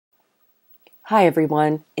Hi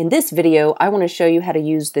everyone. In this video, I want to show you how to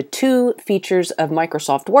use the two features of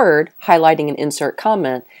Microsoft Word, highlighting and insert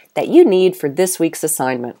comment, that you need for this week's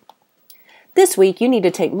assignment. This week, you need to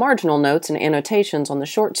take marginal notes and annotations on the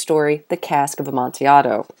short story, The Cask of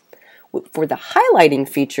Amontillado. For the highlighting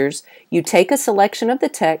features, you take a selection of the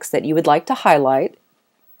text that you would like to highlight,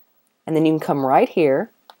 and then you can come right here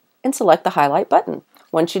and select the highlight button.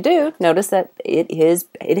 Once you do, notice that it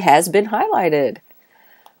has been highlighted.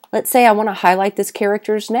 Let's say I want to highlight this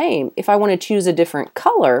character's name. If I want to choose a different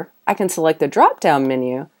color, I can select the drop-down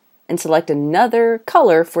menu and select another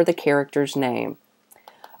color for the character's name.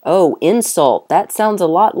 Oh, insult. That sounds a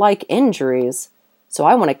lot like injuries. So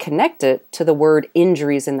I want to connect it to the word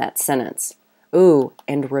injuries in that sentence. Ooh,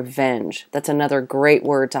 and revenge. That's another great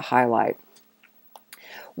word to highlight.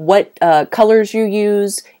 What colors you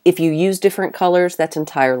use, if you use different colors, that's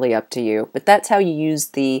entirely up to you. But that's how you use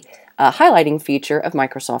the highlighting feature of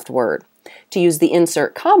Microsoft Word. To use the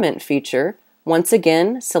insert comment feature, once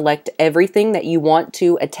again, select everything that you want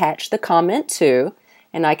to attach the comment to,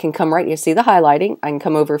 and I can come right here, see the highlighting, I can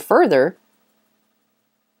come over further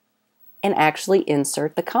and actually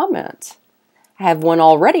insert the comment. I have one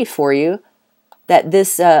already for you, that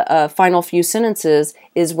this final few sentences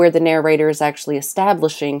is where the narrator is actually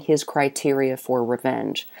establishing his criteria for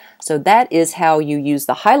revenge. So that is how you use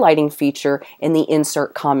the highlighting feature and the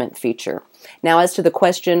insert comment feature. Now, as to the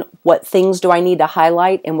question, what things do I need to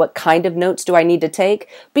highlight and what kind of notes do I need to take?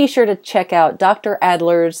 Be sure to check out Dr.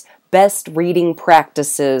 Adler's Best Reading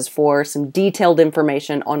Practices for some detailed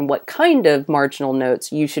information on what kind of marginal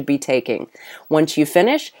notes you should be taking. Once you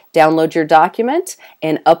finish, download your document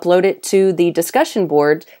and upload it to the discussion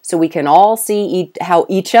board so we can all see how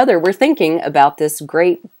each other were thinking about this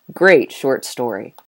great short story.